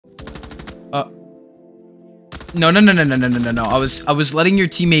No, no, no, no, no, no, no, no, no. I was letting your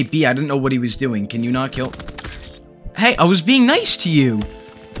teammate be. I didn't know what he was doing. Can you not kill? Hey, I was being nice to you.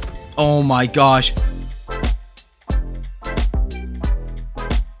 Oh my gosh.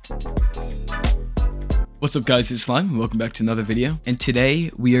 What's up guys, it's Slime and welcome back to another video. And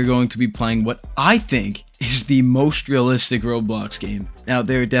today we are going to be playing what I think is the most realistic Roblox game. Now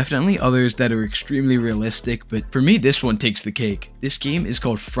there are definitely others that are extremely realistic, but for me this one takes the cake. This game is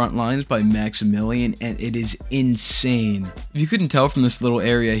called Frontlines by Maximilian and it is insane. If you couldn't tell from this little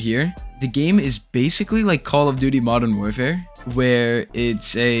area here, the game is basically like Call of Duty Modern Warfare, where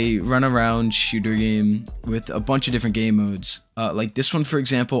it's a run around shooter game with a bunch of different game modes. Like this one, for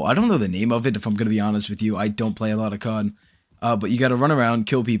example, I don't know the name of it, if I'm going to be honest with you. I don't play a lot of COD. But you got to run around,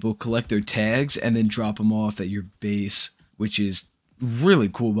 kill people, collect their tags, and then drop them off at your base, which is really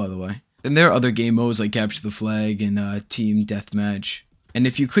cool, by the way. Then there are other game modes like Capture the Flag and Team Deathmatch. And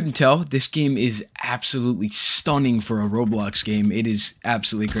if you couldn't tell, this game is absolutely stunning for a Roblox game. It is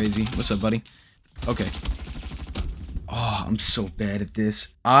absolutely crazy. What's up, buddy? Okay. Oh, I'm so bad at this.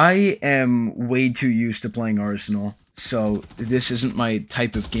 I am way too used to playing Arsenal. So this isn't my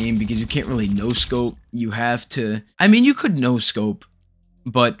type of game because you can't really no-scope. You have to... I mean, you could no-scope.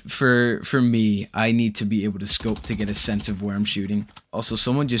 But for me, I need to be able to scope to get a sense of where I'm shooting. Also,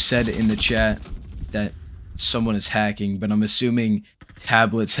 someone just said in the chat that someone is hacking. But I'm assuming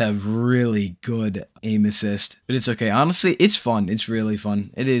tablets have really good aim assist. But it's okay. Honestly, it's fun. It's really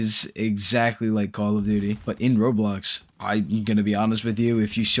fun. It is exactly like Call of Duty. But in Roblox, I'm gonna be honest with you,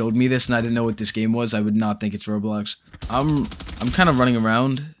 if you showed me this and I didn't know what this game was, I would not think it's Roblox. I'm kind of running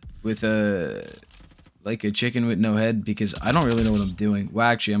around with like a chicken with no head because I don't really know what I'm doing. Well,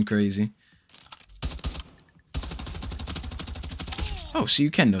 actually, I'm crazy. Oh, so you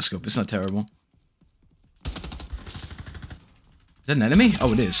can no-scope. It's not terrible. Is that an enemy?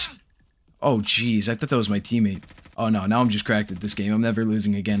 Oh, it is. Oh, jeez. I thought that was my teammate. Oh, no. Now I'm just cracked at this game. I'm never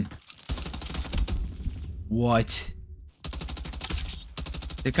losing again. What?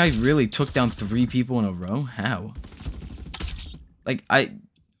 That guy really took down 3 people in a row? How? Like,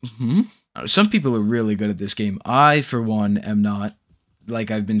 some people are really good at this game. I, for one, am not.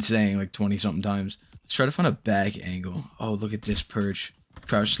 Like I've been saying like 20-something times. Let's try to find a back angle. Oh, look at this perch.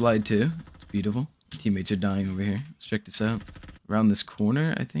 Crouch slide, too. It's beautiful. Teammates are dying over here. Let's check this out. Around this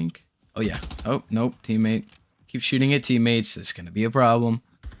corner, I think. Oh, yeah. Oh, nope. Teammate. Keep shooting at teammates. This is going to be a problem.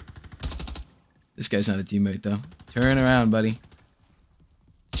 This guy's not a teammate, though. Turn around, buddy.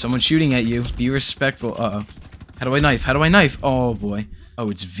 Someone's shooting at you. Be respectful. Uh-oh. How do I knife? How do I knife? Oh, boy. Oh,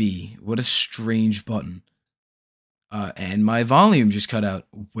 it's V. What a strange button. And my volume just cut out.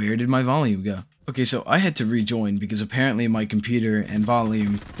 Where did my volume go? Okay, so I had to rejoin because apparently my computer and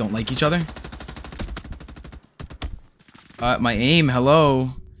volume don't like each other. My aim,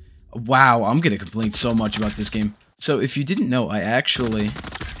 hello. Wow, I'm gonna complain so much about this game. So if you didn't know, I actually...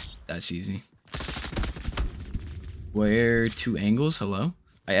 That's easy. Where 2 angles? Hello?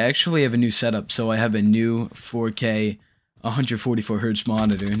 I actually have a new setup, so I have a new 4K 144Hz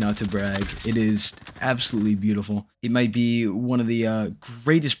monitor, not to brag. It is absolutely beautiful. It might be one of the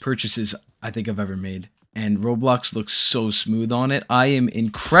greatest purchases I think I've ever made. And Roblox looks so smooth on it. I am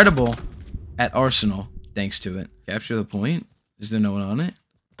incredible at Arsenal, thanks to it. Capture the point? Is there no one on it?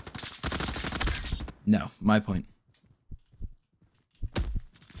 No, my point.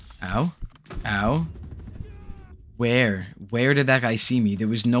 Ow. Ow. Where? Where did that guy see me? There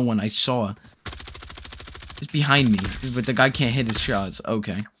was no one I saw. It's behind me, but the guy can't hit his shots.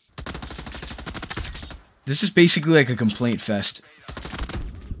 Okay. This is basically like a complaint fest.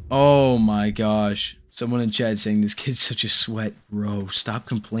 Oh my gosh. Someone in chat saying this kid's such a sweat. Bro, stop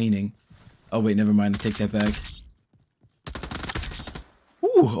complaining. Oh wait, never mind. I take that back.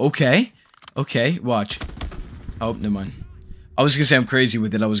 Ooh, okay. Okay, watch. Oh, never mind. I was gonna say I'm crazy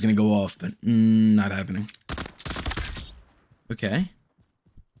with it. I was gonna go off, but not happening. Okay.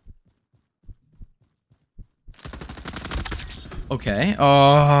 Okay.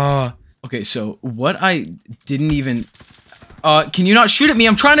 Okay, so what I didn't even... can you not shoot at me?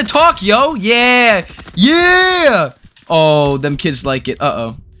 I'm trying to talk, yo! Yeah! Yeah! Oh, them kids like it.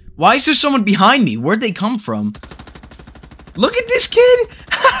 Uh-oh. Why is there someone behind me? Where'd they come from? Look at this kid!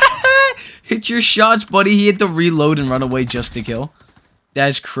 Hit your shots, buddy. He had to reload and run away just to kill.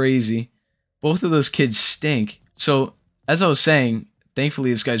 That's crazy. Both of those kids stink. So, as I was saying,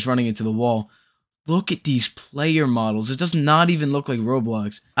 thankfully this guy's running into the wall. Look at these player models. It does not even look like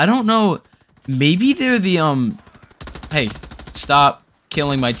Roblox. I don't know. Maybe they're the, Hey, stop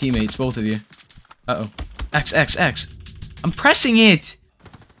killing my teammates, both of you. Uh-oh. X, X, X. I'm pressing it!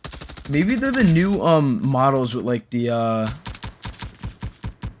 Maybe they're the new, models with, like, the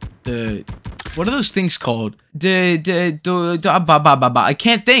What are those things called? I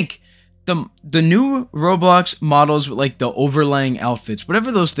can't think. The new Roblox models with like the overlaying outfits,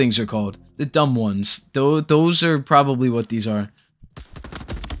 whatever those things are called, the dumb ones. Those are probably what these are.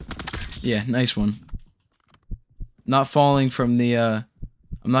 Yeah, nice one. Not falling from the, I'm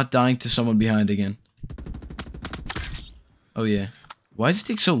not dying to someone behind again. Oh yeah. Why does it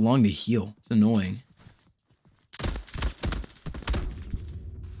take so long to heal? It's annoying.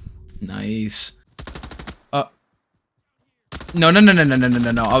 Nice. No.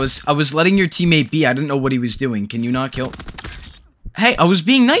 I was letting your teammate be. I didn't know what he was doing. Can you not kill? Hey, I was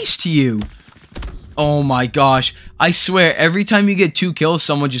being nice to you. Oh my gosh. I swear, every time you get 2 kills,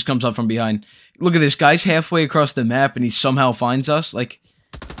 someone just comes up from behind. Look at this. Guy's halfway across the map and he somehow finds us. Like,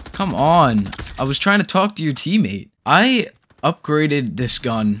 come on. I was trying to talk to your teammate. I upgraded this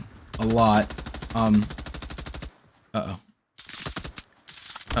gun a lot. Uh-oh.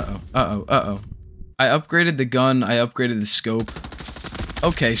 I upgraded the gun. I upgraded the scope.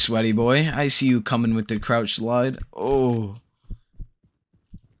 Okay, sweaty boy. I see you coming with the crouch slide. Oh.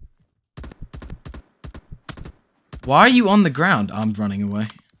 Why are you on the ground? I'm running away.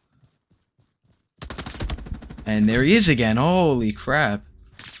 And there he is again. Holy crap.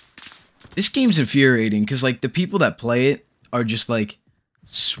 This game's infuriating because, like, the people that play it are just, like,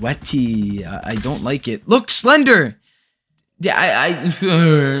 sweaty. I don't like it. Look, Slender! Yeah,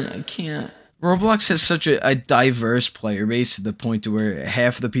 I can't. Roblox has such a diverse player base to the point to where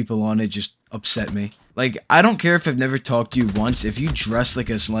half of the people on it just upset me. Like, I don't care if I've never talked to you once. If you dress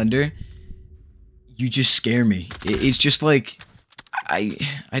like a Slender, you just scare me. It's just like, I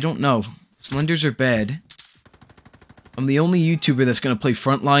don't know. Slenders are bad. I'm the only YouTuber that's gonna play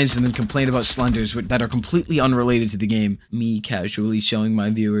Frontlines and then complain about Slenders that are completely unrelated to the game. Me casually showing my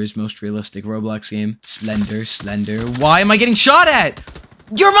viewers most realistic Roblox game. Slender. Why am I getting shot at?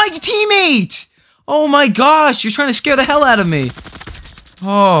 You're my teammate! Oh my gosh, you're trying to scare the hell out of me.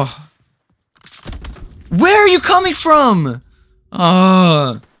 Oh. Where are you coming from?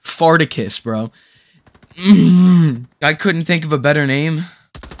 Farticus, bro. I couldn't think of a better name.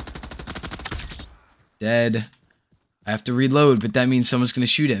 Dead. I have to reload, but that means someone's gonna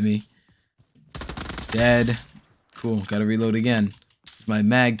shoot at me. Dead. Cool, gotta reload again. My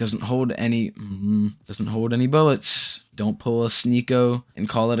mag doesn't hold any bullets. Don't pull a sneako and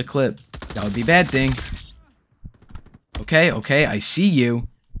call it a clip. That would be a bad thing. Okay, I see you.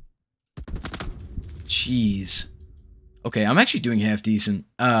 Jeez. Okay, I'm actually doing half decent.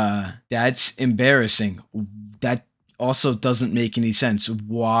 That's embarrassing. That also doesn't make any sense.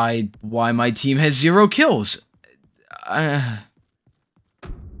 Why my team has 0 kills?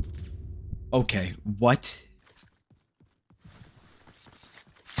 Okay, what?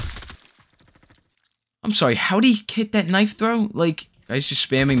 I'm sorry, how'd he hit that knife throw? Like, guy's just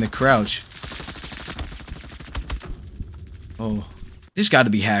spamming the crouch. Oh, there's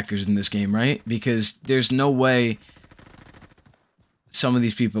gotta be hackers in this game, right? Because there's no way some of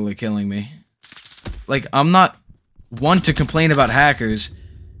these people are killing me. Like, I'm not one to complain about hackers,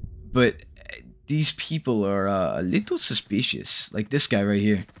 but these people are a little suspicious. Like this guy right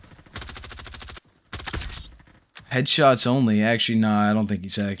here. Headshots only. Actually, nah, I don't think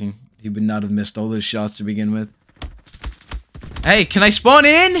he's hacking. He would not have missed all those shots to begin with. Hey, can I spawn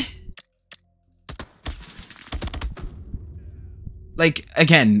in? Like,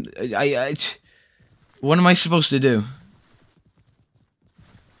 again, what am I supposed to do?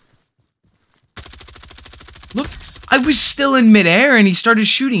 Look, I was still in midair and he started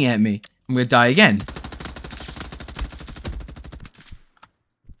shooting at me. I'm gonna die again.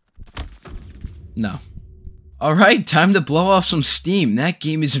 No. Alright, time to blow off some steam. That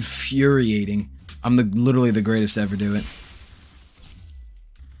game is infuriating. I'm literally the greatest to ever do it.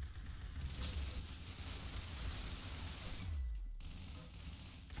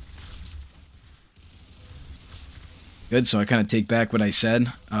 Good, so I kind of take back what I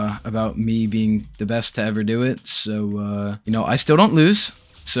said about me being the best to ever do it. So, you know, I still don't lose,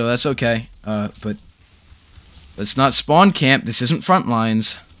 so that's okay. But let's not spawn camp. This isn't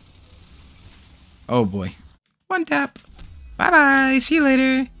Frontlines. Oh boy. One tap. Bye-bye. See you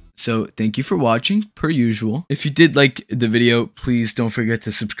later. So, thank you for watching, per usual. If you did like the video, please don't forget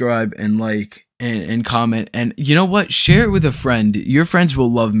to subscribe and like and comment. And you know what? Share it with a friend. Your friends will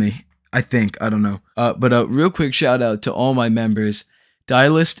love me. I think. I don't know. But real quick shout out to all my members.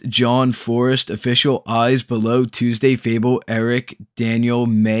 Dialist, John, Forrest, Official, Eyes Below, Tuesday, Fable, Eric, Daniel,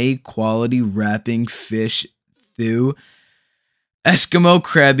 May, Quality, Rapping, Fish, Thew, Eskimo,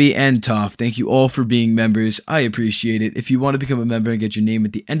 Krabby, and Toph. Thank you all for being members. I appreciate it. If you want to become a member and get your name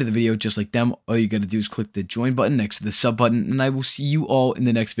at the end of the video just like them, all you gotta do is click the join button next to the sub button, and I will see you all in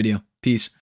the next video. Peace.